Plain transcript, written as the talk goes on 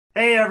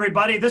Hey,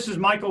 everybody, this is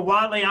Michael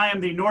Whatley. I am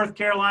the North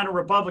Carolina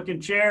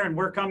Republican Chair, and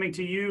we're coming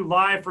to you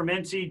live from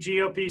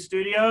NCGOP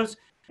Studios.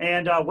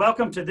 And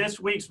welcome to this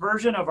week's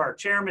version of our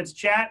Chairman's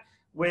Chat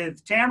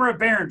with Tamara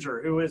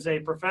Barringer, who is a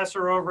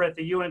professor over at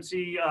the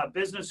UNC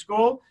Business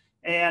School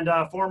and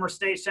former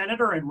state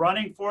senator and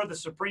running for the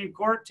Supreme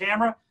Court.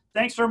 Tamara,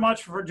 thanks so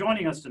much for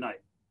joining us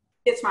tonight.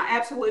 It's my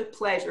absolute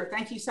pleasure.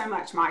 Thank you so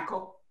much,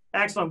 Michael.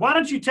 Excellent. Why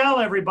don't you tell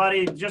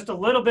everybody just a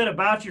little bit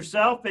about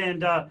yourself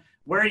and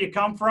where you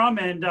come from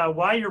and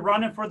why you're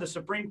running for the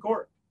Supreme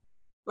Court?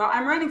 Well,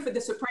 I'm running for the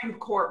Supreme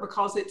Court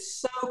because it's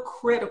so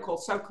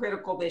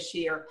critical this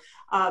year.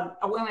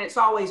 Well, it's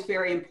always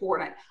very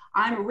important.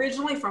 I'm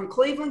originally from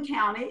Cleveland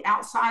County,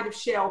 outside of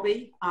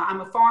Shelby. I'm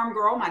a farm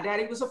girl. My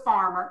daddy was a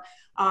farmer.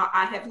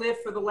 I have lived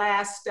for the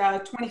last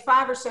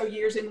 25 or so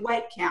years in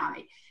Wake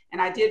County.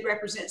 And I did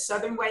represent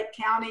Southern Wake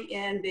County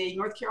in the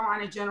North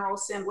Carolina General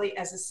Assembly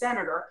as a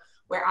senator,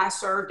 where I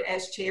served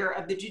as chair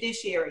of the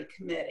Judiciary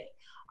Committee.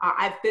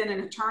 I've been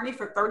an attorney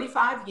for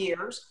 35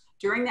 years.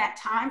 During that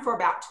time, for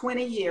about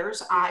 20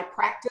 years, I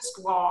practiced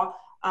law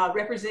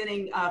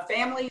representing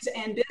families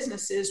and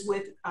businesses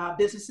with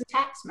business and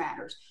tax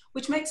matters,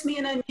 which makes me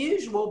an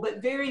unusual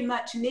but very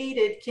much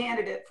needed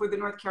candidate for the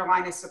North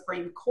Carolina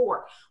Supreme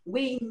Court.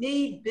 We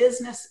need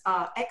business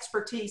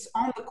expertise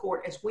on the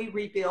court as we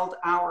rebuild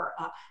our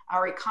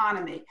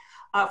economy.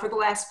 For the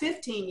last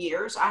 15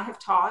 years, I have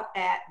taught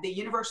at the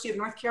University of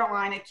North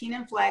Carolina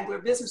Keenan Flagler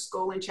Business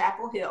School in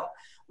Chapel Hill,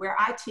 where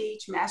I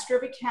teach Master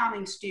of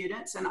Accounting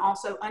students and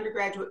also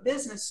undergraduate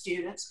business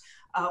students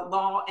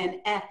law and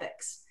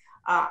ethics.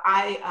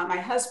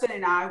 My husband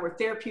and I were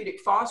therapeutic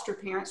foster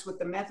parents with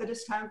the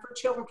Methodist Home for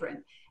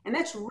Children. And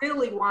that's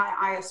really why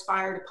I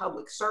aspire to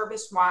public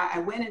service, why I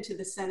went into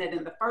the Senate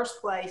in the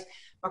first place,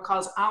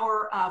 because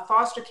our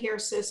foster care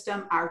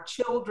system, our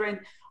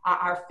children,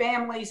 our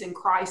families in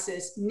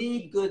crisis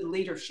need good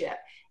leadership.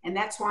 And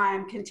that's why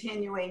I'm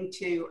continuing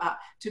to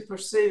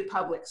pursue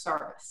public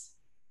service.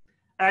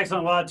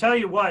 Excellent. Well, I'll tell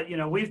you what,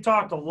 we've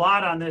talked a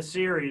lot on this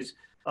series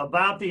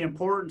about the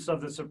importance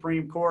of the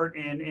Supreme Court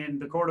and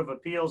the Court of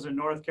Appeals in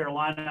North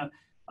Carolina,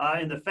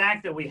 and the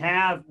fact that we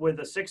have,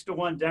 with a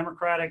 6-1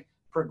 Democratic,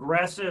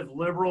 progressive,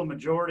 liberal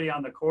majority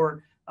on the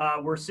court,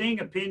 we're seeing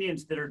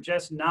opinions that are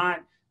just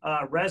not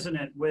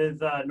resonant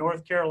with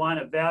North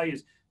Carolina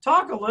values.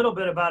 Talk a little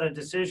bit about a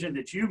decision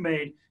that you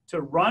made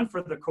to run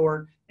for the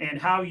court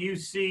and how you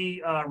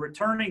see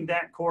returning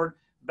that court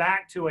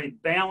back to a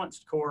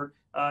balanced court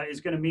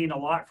is going to mean a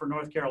lot for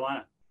North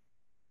Carolina.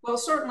 Well,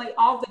 certainly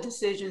all the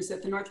decisions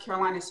that the North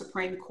Carolina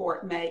Supreme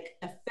Court make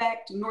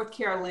affect North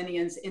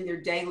Carolinians in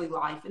their daily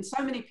life. And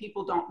so many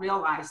people don't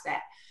realize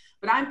that.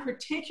 But I'm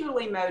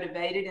particularly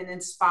motivated and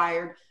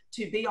inspired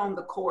to be on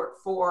the court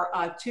for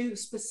two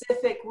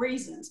specific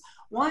reasons.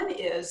 One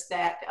is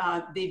that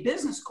the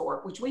business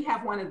court, which we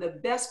have one of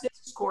the best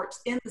business courts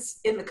in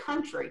the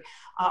country,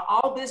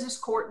 all business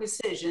court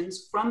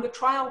decisions from the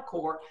trial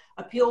court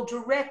appeal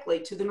directly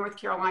to the North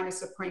Carolina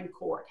Supreme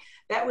Court.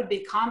 That would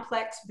be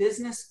complex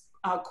business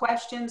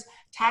questions,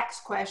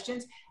 tax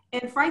questions,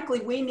 and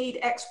frankly, we need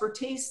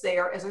expertise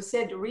there, as I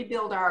said, to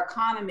rebuild our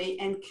economy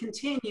and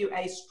continue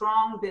a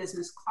strong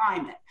business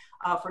climate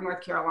for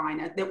North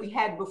Carolina that we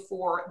had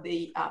before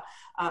the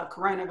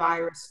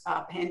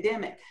coronavirus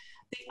pandemic.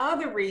 The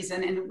other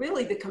reason, and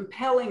really the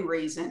compelling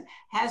reason,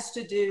 has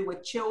to do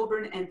with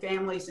children and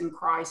families in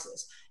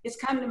crisis. It's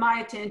come to my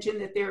attention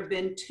that there have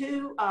been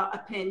two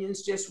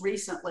opinions just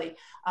recently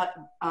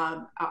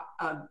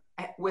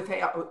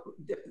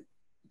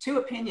two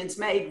opinions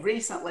made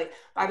recently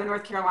by the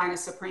North Carolina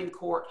Supreme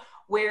Court,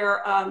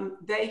 where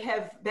they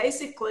have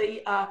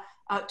basically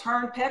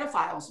turned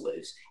pedophiles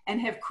loose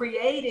and have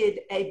created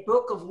a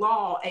book of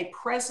law, a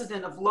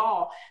precedent of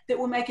law that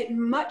will make it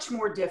much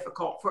more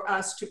difficult for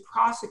us to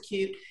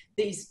prosecute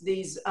these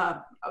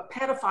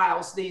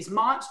pedophiles, these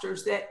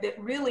monsters that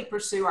really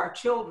pursue our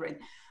children.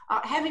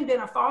 Having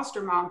been a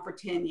foster mom for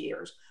 10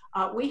 years,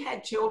 we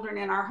had children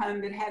in our home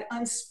that had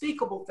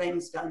unspeakable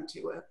things done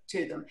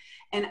to them.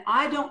 And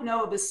I don't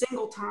know of a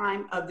single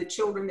time of the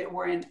children that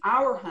were in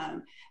our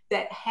home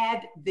that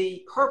had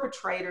the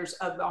perpetrators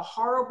of the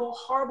horrible,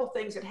 horrible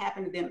things that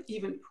happened to them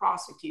even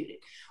prosecuted.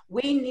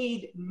 We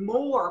need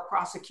more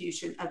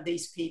prosecution of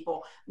these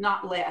people,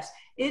 not less.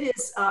 It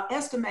is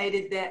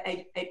estimated that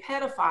a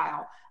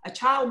pedophile, a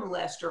child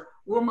molester,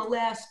 will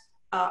molest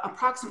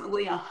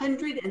approximately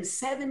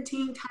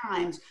 117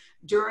 times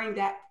during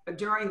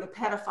the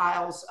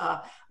pedophile's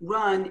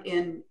run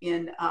in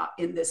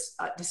this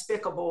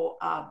despicable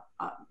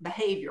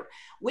behavior.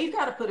 We've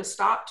got to put a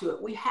stop to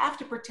it. We have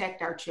to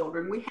protect our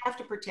children. We have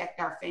to protect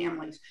our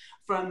families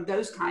from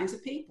those kinds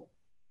of people.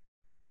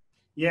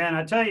 Yeah, and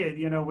I tell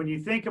you, when you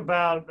think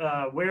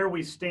about where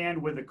we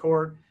stand with the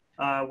court,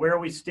 where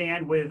we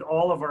stand with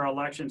all of our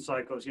election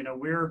cycles,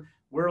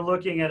 we're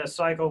looking at a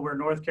cycle where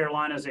North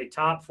Carolina is a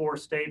top 4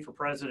 state for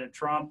President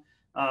Trump.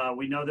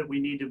 We know that we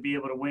need to be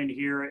able to win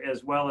here,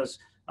 as well as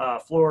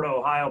Florida,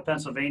 Ohio,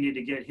 Pennsylvania,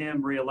 to get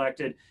him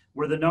reelected.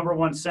 We're the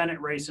 #1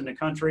 Senate race in the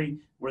country.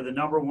 We're the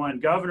 #1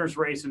 governor's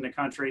race in the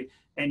country.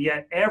 And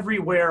yet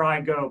everywhere I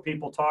go,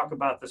 people talk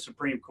about the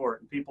Supreme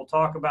Court, and people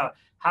talk about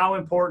how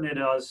important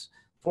it is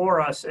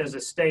for us as a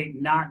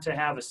state not to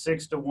have a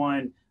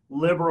 6-1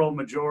 liberal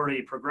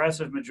majority,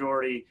 progressive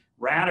majority,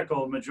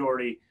 radical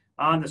majority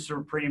on the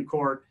Supreme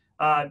Court.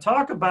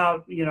 Talk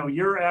about,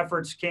 your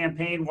efforts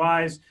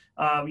campaign-wise.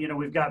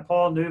 We've got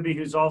Paul Newby,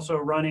 who's also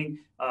running,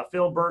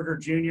 Phil Berger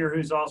Jr.,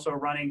 who's also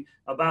running,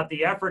 about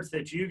the efforts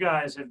that you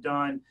guys have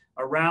done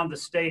around the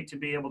state to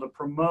be able to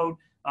promote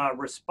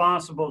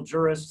responsible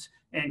jurists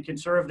and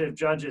conservative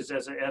judges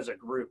as a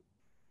group.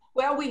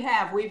 Well, we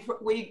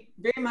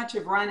very much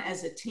have run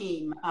as a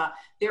team.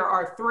 There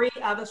are 3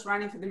 of us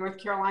running for the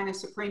North Carolina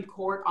Supreme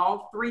Court,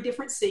 all 3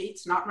 different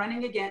seats, not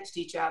running against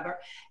each other.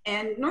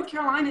 And North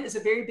Carolina is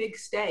a very big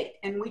state,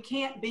 and we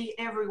can't be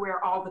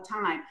everywhere all the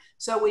time.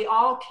 So we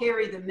all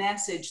carry the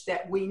message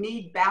that we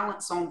need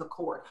balance on the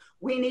court.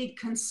 We need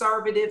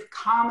conservative,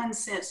 common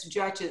sense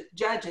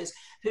judges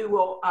who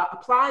will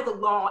apply the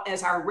law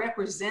as our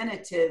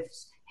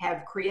representatives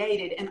have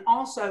created, and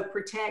also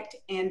protect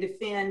and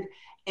defend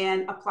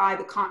and apply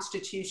the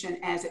Constitution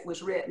as it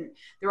was written.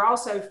 There are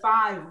also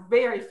 5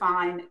 very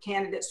fine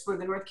candidates for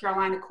the North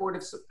Carolina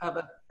Court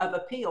of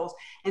Appeals,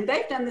 and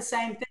they've done the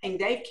same thing.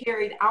 They've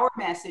carried our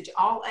message,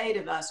 all 8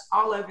 of us,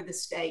 all over the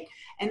state.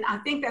 And I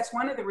think that's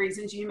one of the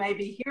reasons you may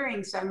be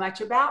hearing so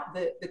much about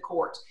the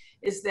courts,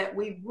 is that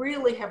we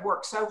really have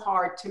worked so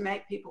hard to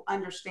make people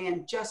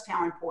understand just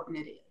how important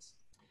it is.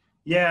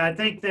 Yeah, I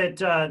think that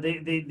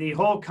the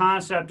whole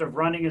concept of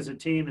running as a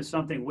team is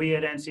something we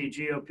at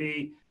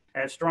NCGOP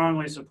have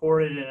strongly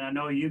supported, and I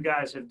know you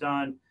guys have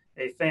done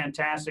a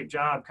fantastic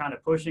job kind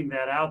of pushing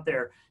that out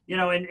there.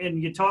 And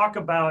you talk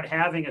about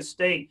having a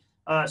state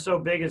so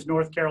big as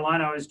North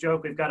Carolina. I always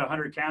joke we've got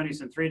 100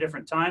 counties in 3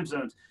 different time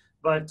zones,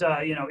 but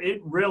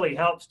it really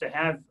helps to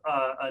have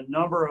a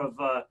number of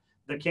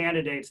the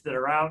candidates that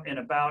are out and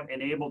about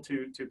and able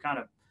to kind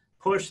of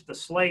push the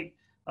slate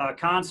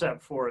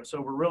concept for it.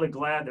 So we're really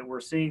glad that we're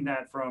seeing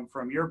that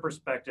from your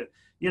perspective.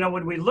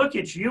 When we look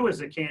at you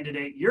as a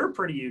candidate, you're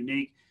pretty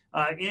unique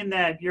in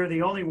that you're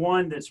the only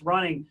one that's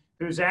running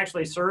who's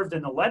actually served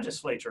in the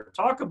legislature.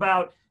 Talk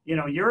about,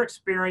 your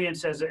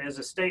experience as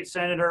a state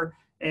senator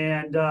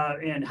and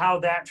how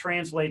that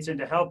translates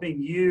into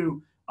helping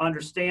you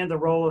understand the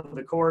role of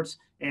the courts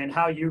and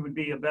how you would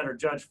be a better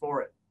judge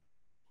for it.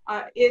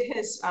 It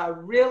has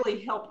really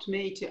helped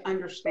me to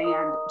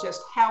understand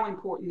just how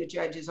important the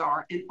judges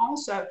are, and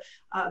also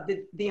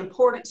the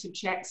importance of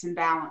checks and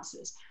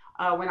balances.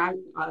 When I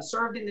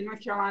served in the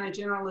North Carolina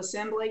General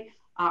Assembly,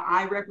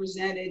 I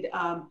represented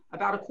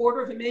about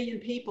 250,000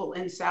 people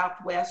in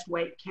Southwest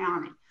Wake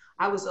County.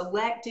 I was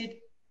elected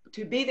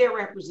to be their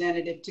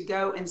representative, to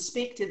go and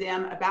speak to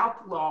them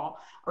about the law,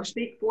 or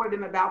speak for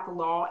them about the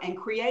law, and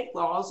create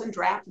laws and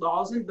draft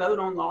laws and vote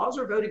on laws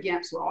or vote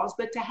against laws,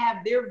 but to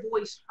have their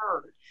voice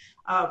heard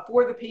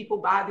for the people,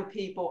 by the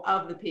people,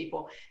 of the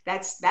people.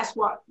 That's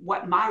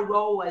what my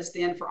role was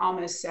then for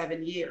almost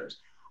 7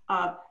 years.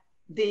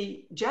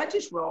 The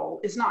judge's role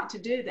is not to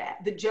do that.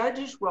 The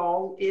judge's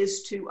role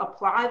is to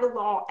apply the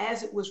law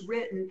as it was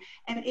written,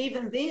 and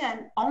even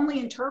then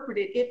only interpret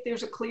it if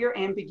there's a clear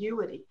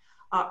ambiguity.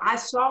 I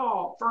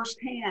saw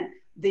firsthand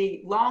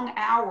the long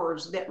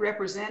hours that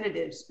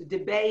representatives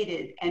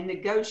debated and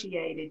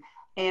negotiated,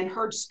 and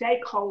heard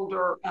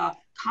stakeholder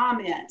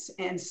comments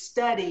and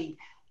studied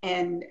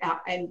and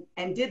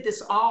did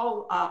this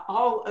all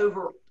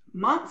over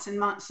months and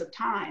months of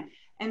time.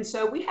 And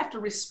so we have to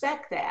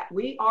respect that.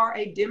 We are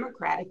a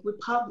democratic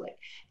republic,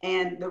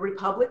 and the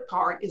republic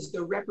part is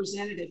the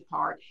representative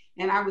part.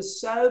 And I was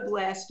so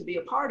blessed to be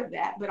a part of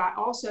that, but I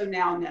also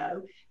now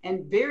know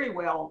and very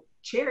well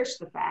cherish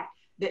the fact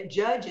that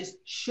judges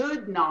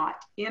should not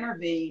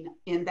intervene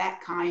in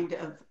that kind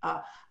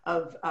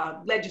of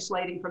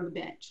legislating from the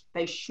bench.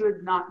 They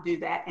should not do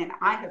that, and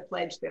I have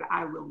pledged that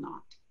I will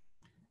not.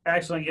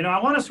 Excellent.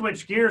 I want to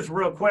switch gears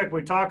real quick.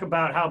 We talk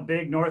about how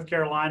big North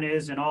Carolina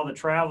is and all the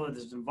travel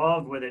that's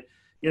involved with it.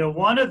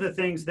 One of the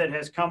things that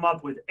has come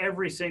up with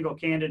every single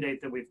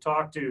candidate that we've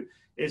talked to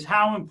is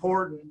how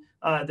important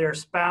their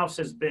spouse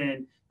has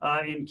been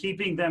in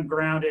keeping them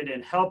grounded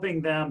and helping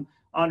them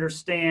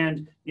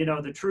understand,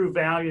 the true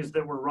values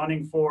that we're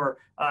running for.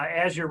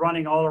 As you're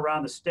running all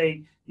around the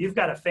state, you've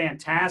got a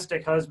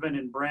fantastic husband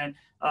in Brent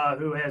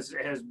who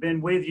has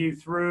been with you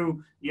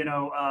through,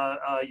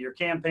 your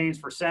campaigns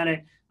for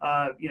Senate,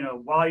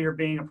 while you're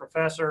being a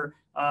professor,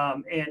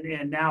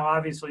 and now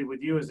obviously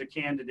with you as a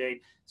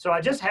candidate. So I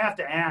just have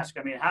to ask,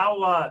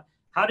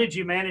 how did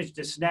you manage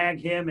to snag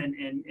him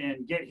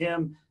and get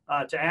him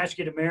to ask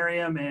you to marry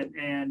him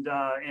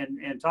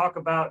and talk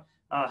about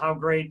how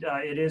great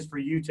it is for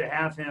you to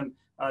have him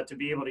to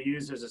be able to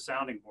use as a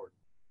sounding board?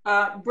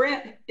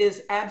 Brent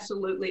is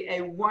absolutely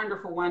a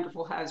wonderful,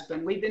 wonderful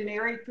husband. We've been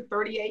married for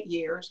 38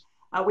 years.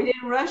 We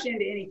didn't rush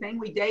into anything.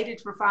 We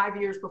dated for 5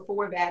 years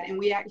before that, and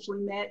we actually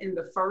met in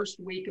the first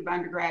week of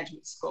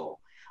undergraduate school.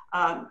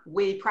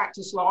 We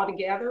practiced law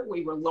together.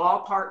 We were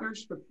law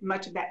partners for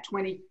much of that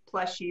 20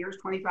 plus years,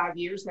 25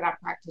 years that I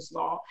practiced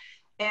law.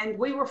 And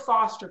we were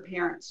foster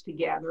parents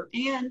together.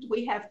 And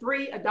we have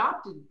 3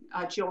 adopted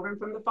children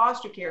from the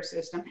foster care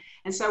system.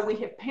 And so we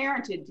have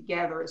parented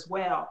together as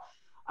well.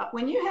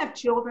 When you have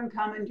children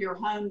come into your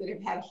home that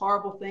have had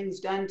horrible things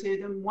done to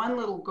them, one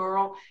little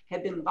girl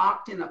had been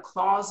locked in a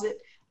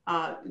closet,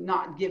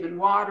 not given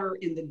water,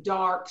 in the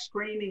dark,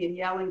 screaming and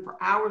yelling for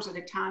hours at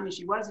a time, and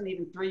she wasn't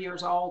even 3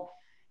 years old.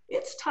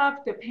 It's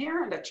tough to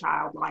parent a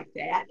child like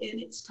that, and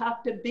it's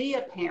tough to be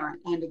a parent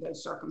under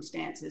those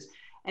circumstances.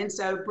 And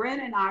so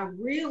Brent and I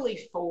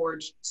really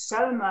forged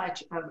so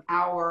much of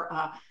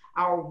our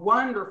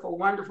wonderful,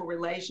 wonderful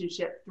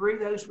relationship through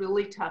those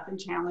really tough and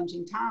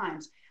challenging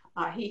times.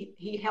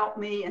 He helped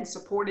me and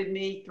supported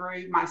me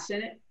through my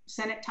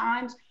Senate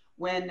times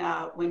when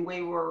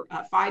we were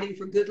fighting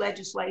for good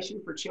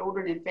legislation for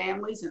children and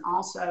families, and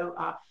also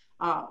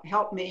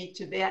helped me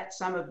to vet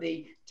some of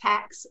the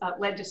tax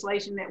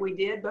legislation that we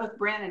did. Both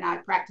Brent and I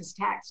practiced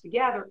tax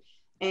together.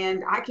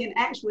 And I can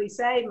actually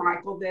say,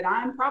 Michael, that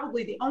I'm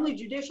probably the only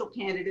judicial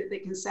candidate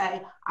that can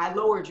say, I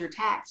lowered your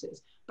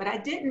taxes. But I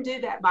didn't do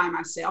that by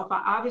myself.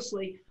 I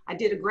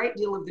did a great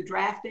deal of the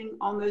drafting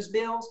on those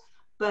bills.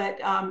 But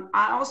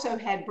I also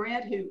had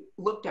Brent, who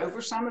looked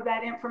over some of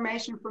that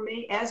information for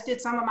me, as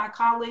did some of my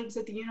colleagues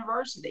at the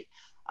university.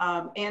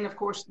 And of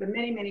course, the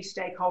many, many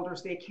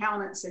stakeholders, the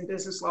accountants and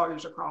business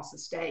lawyers across the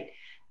state.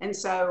 And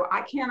so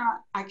I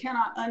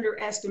cannot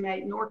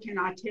underestimate, nor can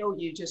I tell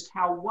you just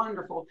how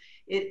wonderful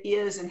it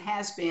is and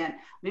has been. I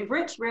mean,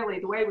 Brent's really,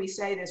 the way we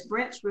say this,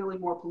 Brent's really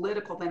more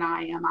political than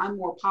I am. I'm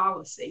more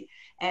policy.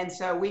 And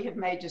so we have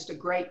made just a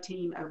great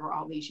team over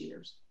all these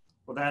years.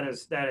 Well, that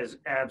is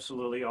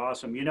absolutely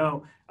awesome. You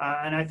know,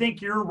 and I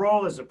think your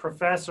role as a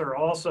professor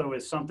also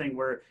is something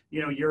where,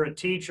 you know, you're a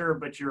teacher,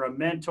 but you're a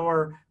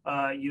mentor.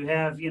 You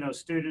have, you know,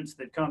 students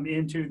that come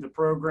into the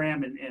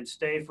program and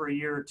stay for a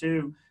year or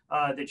two,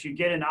 that you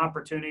get an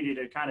opportunity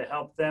to kind of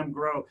help them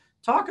grow.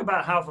 Talk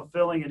about how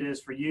fulfilling it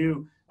is for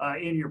you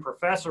in your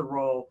professor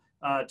role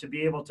to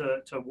be able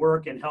to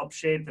work and help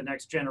shape the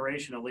next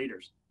generation of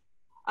leaders.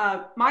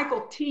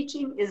 Michael,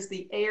 teaching is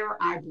the air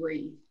I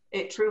breathe.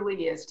 It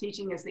truly is.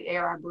 Teaching is the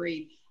air I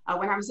breathe.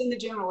 When I was in the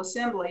General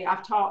Assembly,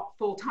 I've taught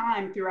full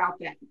time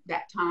throughout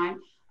that time.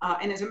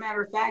 And as a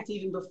matter of fact,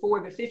 even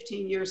before the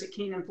 15 years at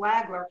Keenan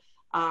Flagler,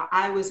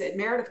 I was at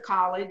Meredith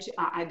College.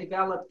 I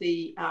developed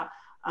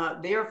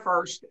their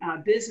first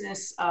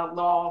business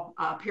law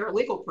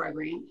paralegal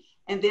program.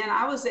 And then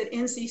I was at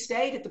NC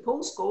State at the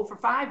Pool School for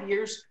 5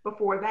 years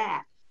before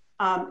that.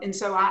 And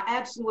so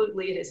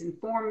it has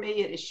informed me,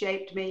 it has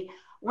shaped me.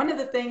 One of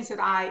the things that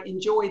I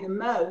enjoy the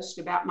most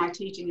about my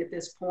teaching at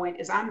this point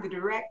is I'm the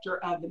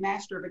director of the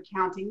Master of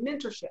Accounting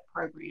Mentorship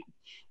Program.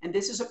 And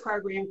this is a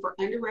program for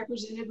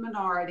underrepresented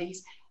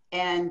minorities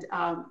and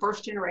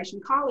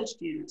first-generation college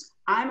students.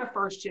 I'm a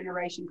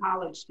first-generation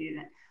college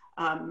student.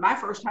 My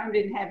first home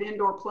didn't have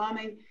indoor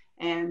plumbing.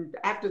 And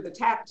after the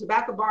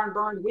tobacco barn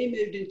burned, we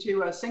moved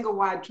into a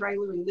single-wide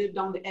trailer and lived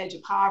on the edge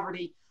of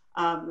poverty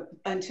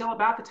until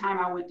about the time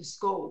I went to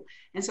school.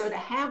 And so to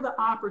have the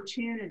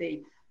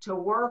opportunity to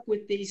work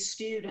with these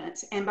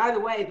students. And by the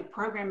way, the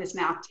program is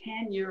now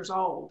 10 years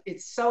old.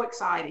 It's so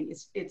exciting.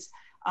 It's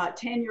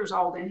 10 years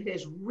old, and it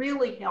has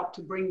really helped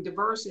to bring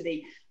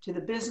diversity to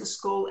the business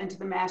school and to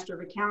the Master of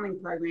Accounting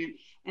program.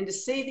 And to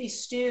see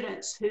these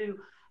students who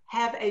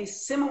have a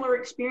similar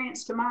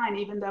experience to mine,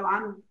 even though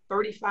I'm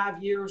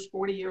 35 years,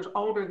 40 years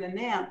older than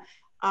them,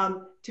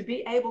 to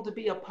be able to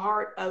be a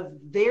part of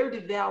their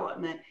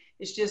development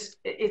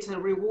it's a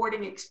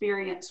rewarding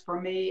experience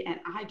for me. And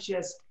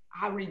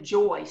I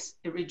rejoice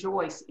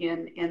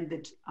in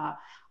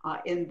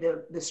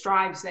the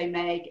strides they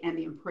make and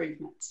the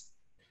improvements.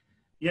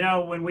 You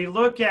know, when we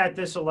look at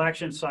this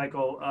election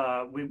cycle,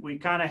 we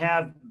kind of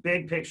have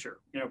big picture,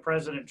 you know,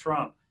 President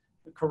Trump,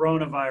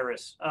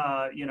 coronavirus,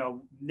 you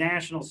know,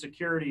 national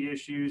security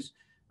issues,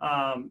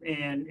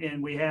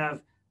 and we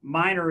have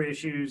minor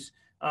issues,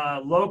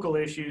 local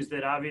issues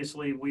that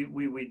obviously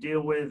we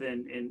deal with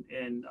in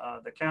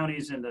the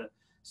counties and the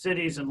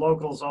cities and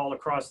locals all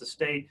across the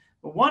state.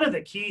 But one of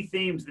the key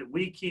themes that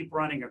we keep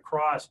running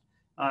across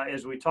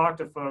as we talk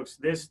to folks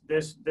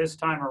this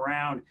time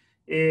around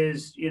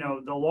is, you know,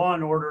 the law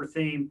and order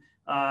theme,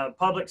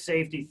 public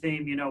safety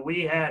theme. You know,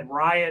 we had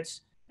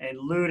riots and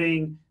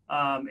looting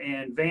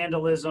and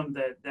vandalism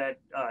that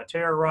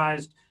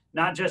terrorized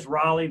not just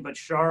Raleigh, but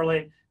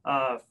Charlotte,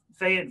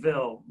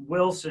 Fayetteville,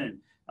 Wilson,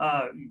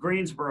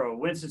 Greensboro,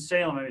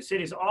 Winston-Salem, I mean,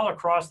 cities all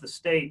across the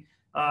state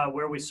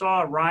where we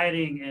saw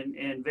rioting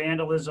and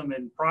vandalism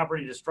and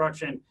property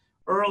destruction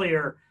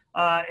earlier.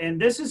 And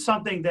this is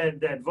something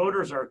that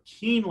voters are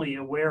keenly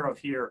aware of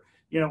here.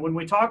 You know, when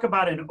we talk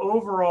about an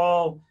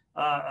overall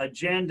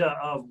agenda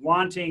of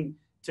wanting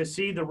to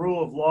see the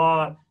rule of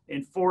law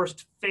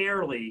enforced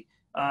fairly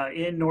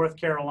in North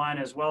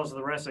Carolina, as well as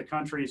the rest of the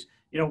countries,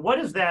 you know, what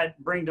does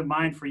that bring to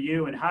mind for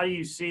you? And how do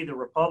you see the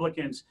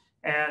Republicans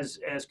as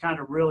kind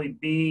of really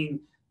being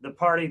the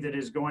party that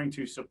is going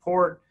to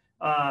support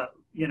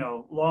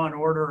law and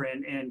order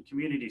and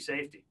community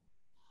safety?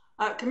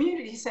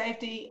 Community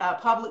safety,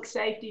 public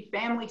safety,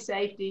 family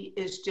safety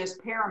is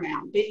just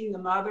paramount. Being the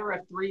mother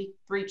of three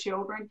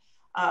children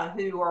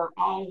who are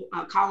all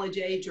college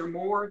age or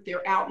more,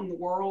 they're out in the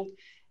world,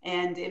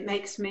 and it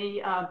makes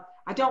me,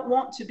 I don't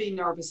want to be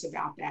nervous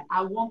about that.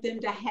 I want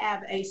them to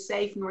have a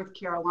safe North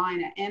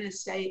Carolina and a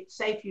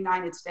safe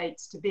United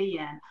States to be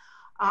in.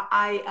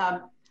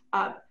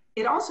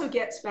 It also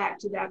gets back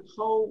to that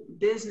whole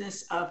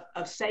business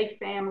of safe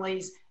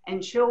families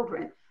and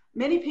children.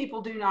 Many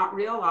people do not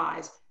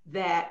realize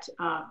that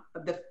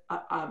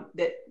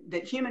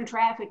that human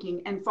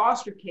trafficking and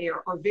foster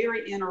care are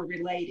very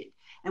interrelated.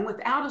 And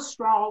without a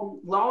strong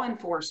law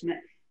enforcement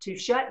to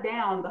shut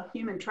down the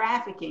human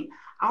trafficking,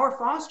 our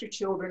foster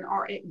children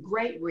are at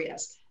great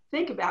risk.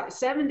 Think about it,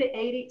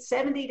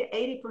 70 to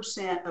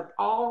 80% of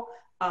all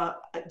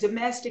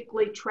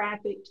domestically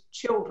trafficked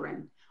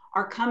children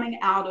are coming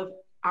out of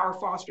our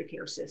foster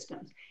care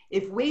systems.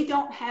 If we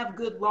don't have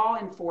good law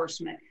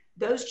enforcement,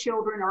 those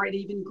children are at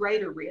even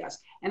greater risk.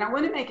 And I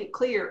want to make it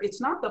clear,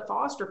 it's not the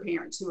foster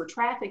parents who are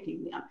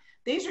trafficking them.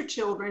 These are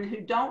children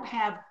who don't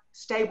have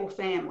stable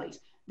families.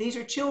 These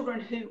are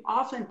children who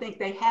often think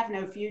they have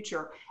no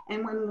future.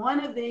 And when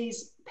one of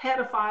these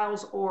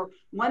pedophiles or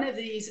one of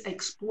these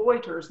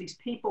exploiters, these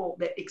people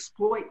that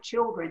exploit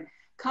children,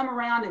 come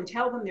around and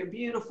tell them they're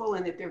beautiful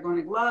and that they're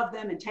going to love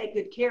them and take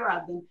good care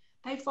of them,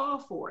 they fall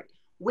for it.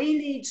 We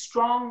need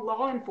strong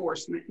law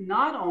enforcement,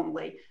 not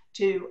only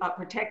to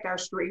protect our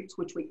streets,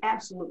 which we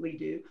absolutely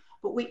do,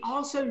 but we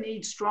also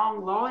need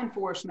strong law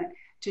enforcement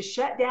to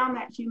shut down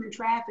that human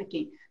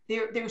trafficking.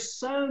 There's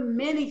so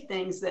many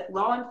things that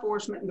law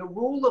enforcement and the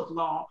rule of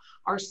law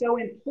are so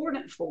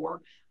important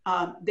for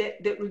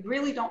that we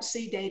really don't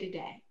see day to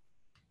day.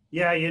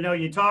 Yeah,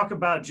 you talk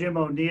about Jim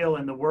O'Neill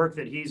and the work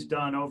that he's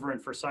done over in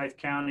Forsyth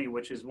County,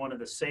 which is one of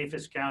the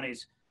safest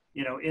counties,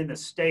 in the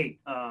state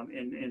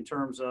in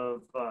terms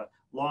of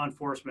law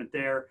enforcement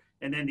there.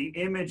 And then the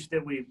image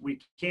that we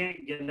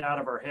can't get out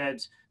of our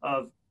heads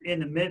of, in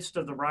the midst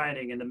of the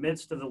rioting, in the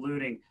midst of the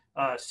looting,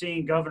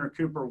 seeing Governor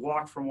Cooper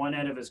walk from one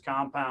end of his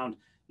compound,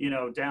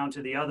 down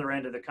to the other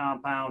end of the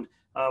compound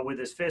with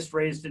his fist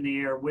raised in the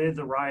air with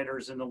the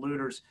rioters and the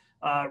looters,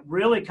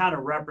 really kind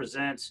of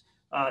represents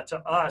to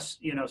us,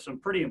 some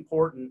pretty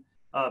important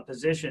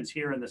positions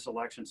here in this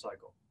election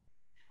cycle.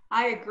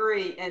 I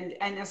agree. And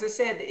as I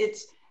said,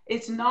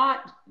 it's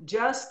not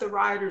just the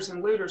rioters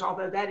and looters,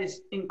 although that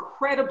is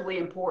incredibly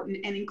important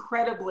and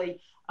incredibly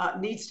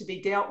needs to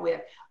be dealt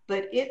with,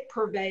 but it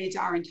pervades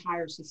our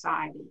entire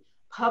society.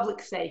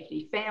 Public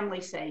safety,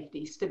 family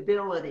safety,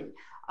 stability,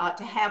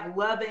 to have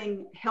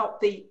loving,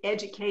 healthy,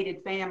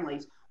 educated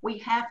families. We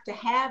have to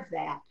have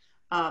that.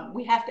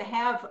 We have to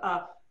have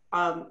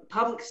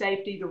public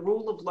safety, the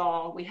rule of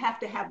law. We have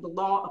to have the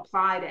law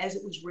applied as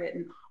it was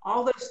written.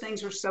 All those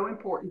things are so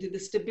important to the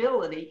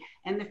stability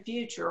and the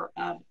future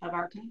of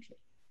our country.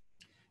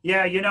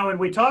 Yeah, and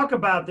we talk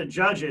about the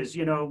judges,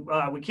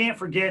 we can't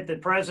forget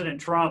that President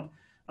Trump,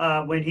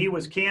 when he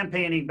was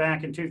campaigning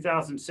back in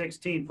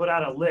 2016, put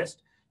out a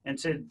list and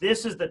said,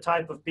 this is the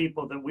type of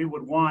people that we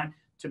would want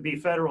to be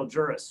federal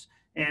jurists.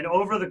 And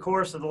over the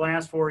course of the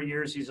last 4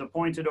 years, he's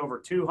appointed over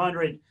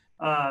 200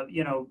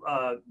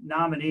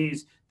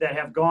 nominees that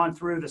have gone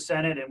through the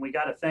Senate. And we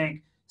got to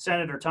thank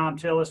Senator Tom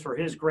Tillis for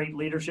his great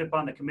leadership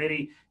on the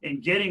committee in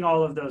getting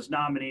all of those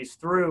nominees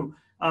through.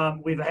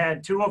 We've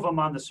had two of them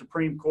on the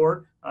Supreme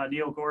Court,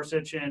 Neil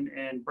Gorsuch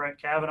and Brett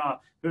Kavanaugh,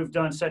 who've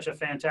done such a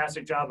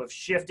fantastic job of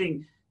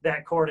shifting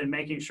that court and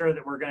making sure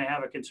that we're going to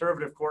have a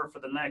conservative court for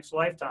the next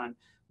lifetime.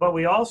 But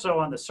we also,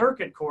 on the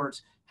circuit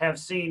courts, have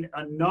seen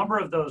a number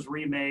of those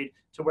remade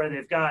to where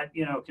they've got,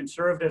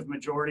 conservative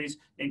majorities,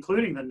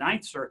 including the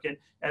Ninth Circuit,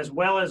 as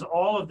well as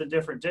all of the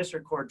different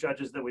district court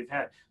judges that we've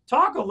had.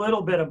 Talk a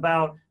little bit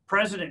about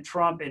President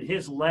Trump and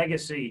his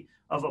legacy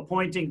of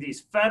appointing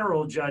these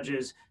federal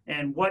judges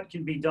and what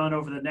can be done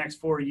over the next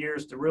 4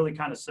 years to really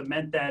kind of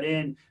cement that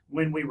in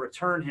when we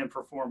return him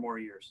for 4 more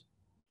years.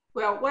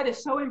 Well, what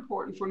is so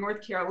important for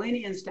North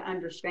Carolinians to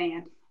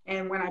understand,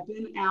 and when I've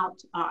been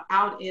out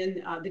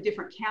in the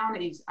different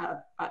counties,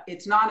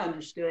 it's not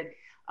understood.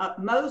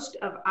 Most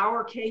of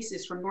our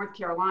cases from North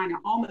Carolina,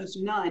 almost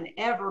none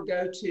ever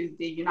go to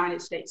the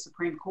United States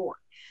Supreme Court.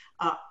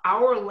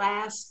 Our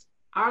last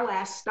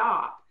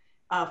stop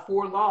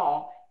for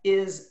law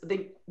is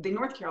the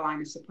North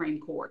Carolina Supreme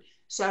Court.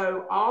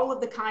 So all of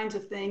the kinds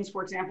of things,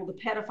 for example, the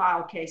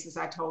pedophile cases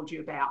I told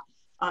you about,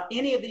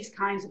 any of these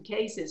kinds of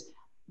cases,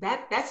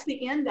 that's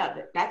the end of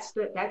it. That's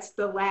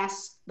the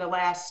last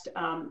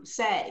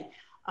say.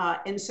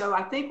 And so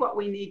I think what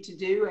we need to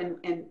do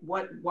and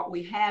what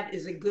we have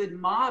is a good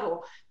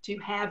model to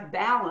have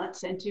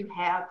balance and to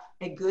have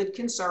a good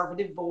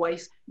conservative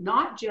voice,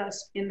 not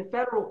just in the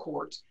federal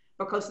courts,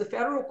 because the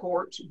federal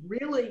courts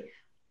really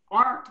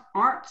aren't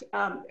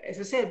as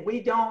I said,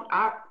 we don't,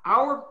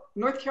 our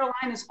North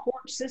Carolina's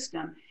court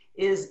system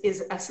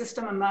is a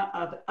system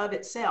of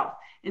itself.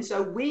 And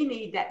so we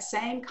need that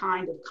same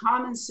kind of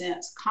common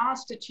sense,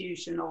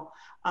 constitutional,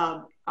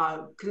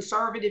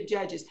 conservative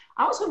judges.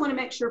 I also want to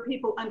make sure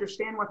people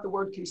understand what the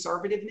word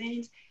conservative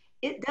means.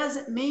 It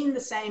doesn't mean the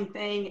same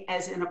thing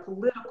as in a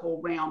political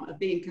realm of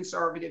being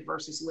conservative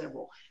versus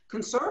liberal.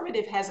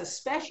 Conservative has a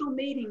special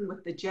meaning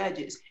with the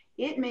judges.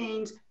 It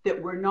means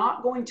that we're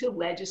not going to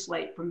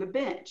legislate from the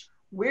bench.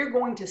 We're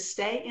going to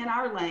stay in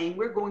our lane.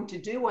 We're going to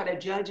do what a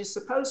judge is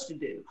supposed to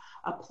do,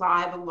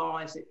 apply the law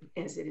as it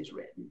is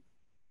written.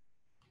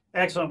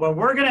 Excellent. Well,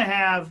 we're going to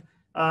have,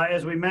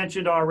 as we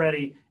mentioned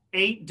already,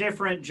 8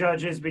 different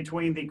judges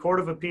between the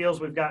Court of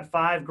Appeals. We've got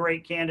 5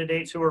 great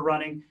candidates who are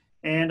running.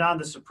 And on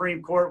the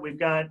Supreme Court, we've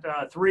got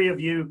 3 of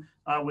you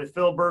with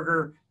Phil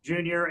Berger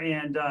Jr.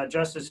 and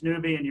Justice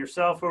Newby and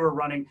yourself who are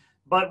running.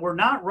 But we're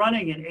not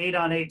running an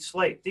 8-on-8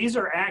 slate. These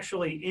are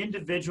actually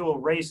individual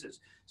races.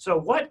 So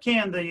what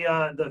can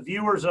the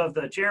viewers of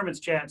the Chairman's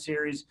Chat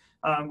series,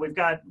 we've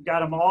got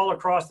them all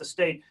across the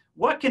state,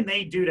 what can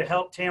they do to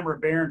help Tamara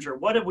Barringer?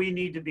 What do we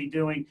need to be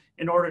doing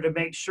in order to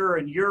make sure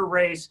in your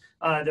race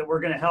that we're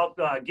going to help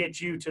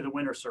get you to the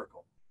winner's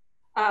circle?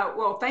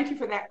 Well, thank you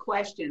for that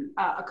question.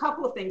 A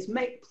couple of things.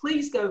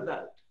 Please go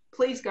vote.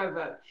 Please go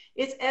vote.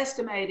 It's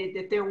estimated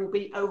that there will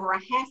be over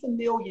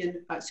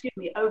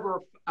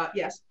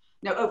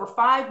over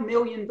 5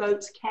 million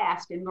votes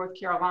cast in North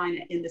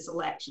Carolina in this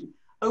election.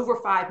 Over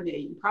 5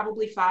 million,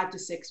 probably 5 to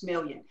 6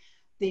 million.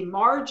 The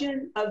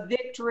margin of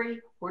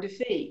victory or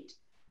defeat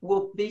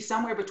will be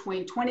somewhere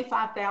between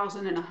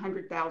 25,000 and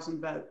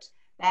 100,000 votes.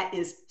 That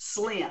is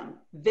slim,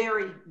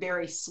 very,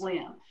 very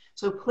slim.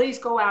 So please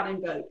go out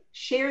and vote.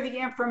 Share the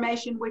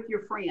information with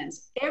your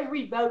friends.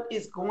 Every vote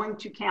is going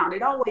to count.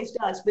 It always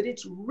does, but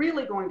it's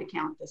really going to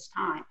count this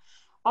time.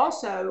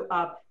 Also,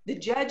 the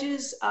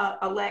judges'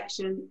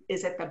 election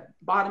is at the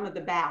bottom of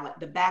the ballot,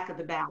 the back of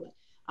the ballot.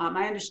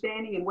 My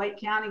understanding in Wake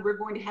County, we're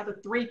going to have a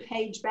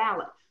 3-page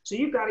ballot. So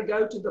you've got to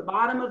go to the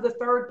bottom of the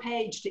 3rd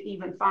page to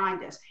even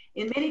find us.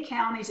 In many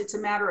counties, it's a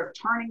matter of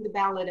turning the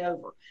ballot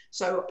over.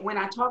 So when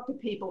I talk to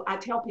people, I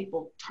tell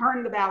people,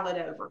 turn the ballot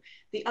over.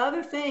 The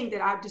other thing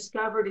that I've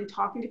discovered in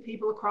talking to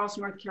people across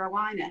North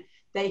Carolina,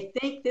 they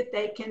think that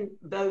they can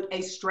vote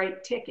a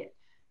straight ticket.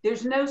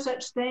 There's no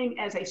such thing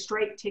as a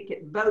straight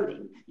ticket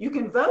voting. You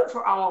can vote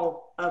for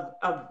all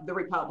of the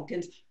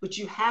Republicans, but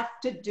you have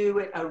to do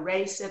it a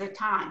race at a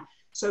time.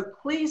 So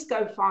please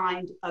go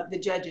find the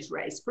judges'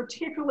 race,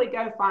 particularly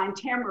go find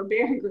Tamara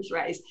Barringer's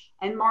race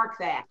and mark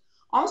that.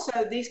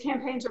 Also, these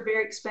campaigns are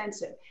very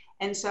expensive.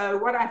 And so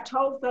what I've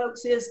told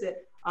folks is that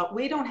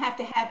we don't have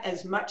to have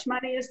as much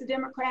money as the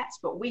Democrats,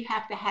 but we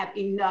have to have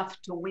enough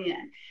to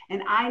win.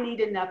 And I need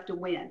enough to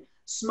win.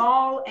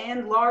 Small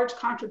and large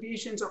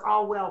contributions are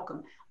all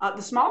welcome.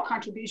 The small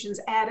contributions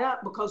add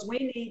up because we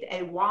need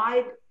a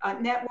wide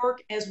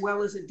network as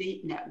well as a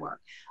deep network.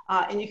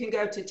 And you can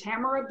go to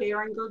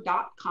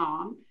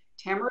tamarabarringer.com,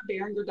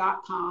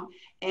 tamarabarringer.com,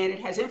 and it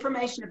has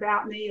information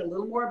about me, a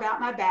little more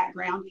about my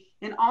background,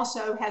 and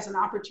also has an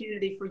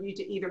opportunity for you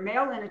to either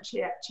mail in a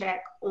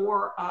check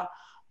or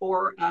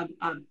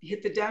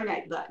hit the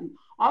donate button.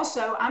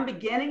 Also, I'm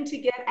beginning to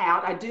get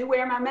out. I do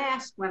wear my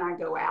mask when I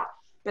go out,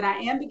 but I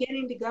am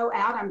beginning to go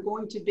out. I'm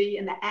going to be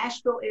in the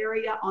Asheville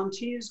area on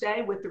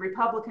Tuesday with the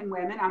Republican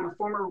women. I'm a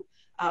former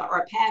or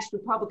a past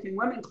Republican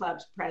Women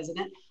Club's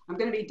president. I'm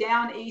going to be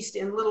down east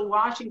in Little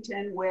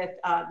Washington with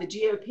the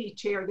GOP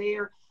chair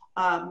there,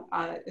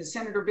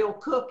 Senator Bill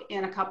Cook,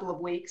 in a couple of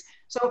weeks.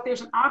 So if there's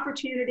an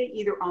opportunity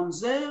either on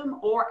Zoom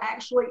or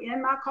actually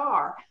in my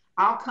car,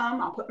 I'll come,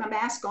 I'll put my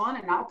mask on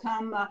and I'll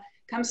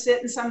come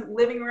sit in some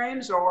living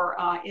rooms or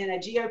in a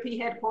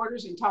GOP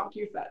headquarters and talk to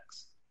you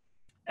folks.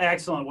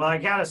 Excellent. Well, I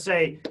got to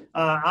say,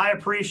 I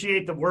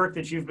appreciate the work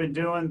that you've been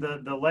doing,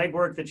 the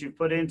legwork that you've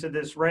put into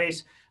this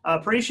race.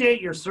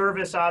 Appreciate your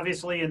service,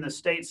 obviously, in the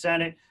state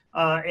Senate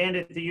and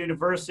at the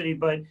university.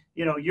 But,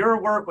 you know,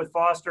 your work with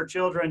foster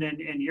children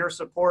and your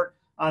support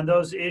on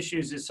those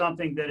issues is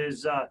something that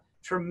is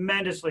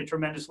tremendously,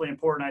 tremendously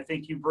important. I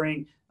think you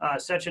bring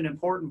such an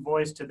important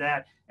voice to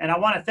that. And I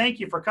want to thank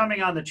you for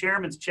coming on the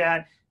Chairman's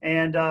Chat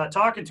and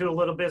talking to a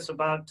little bit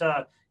about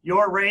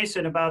your race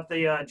and about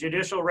the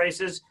judicial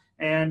races.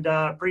 And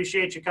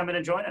appreciate you coming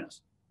and joining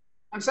us.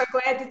 I'm so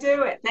glad to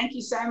do it. Thank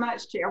you so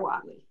much, Chair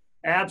Whatley.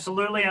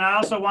 Absolutely. And I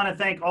also want to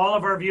thank all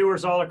of our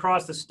viewers all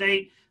across the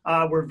state.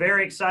 We're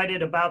very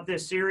excited about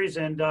this series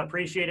and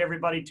appreciate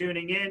everybody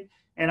tuning in.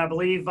 And I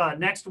believe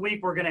next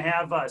week we're going to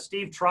have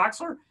Steve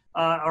Troxler,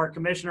 our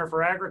Commissioner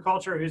for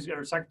Agriculture, who's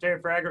our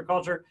Secretary for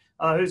Agriculture,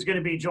 who's going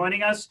to be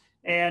joining us.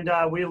 And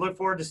we look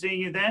forward to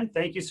seeing you then.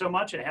 Thank you so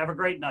much and have a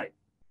great night.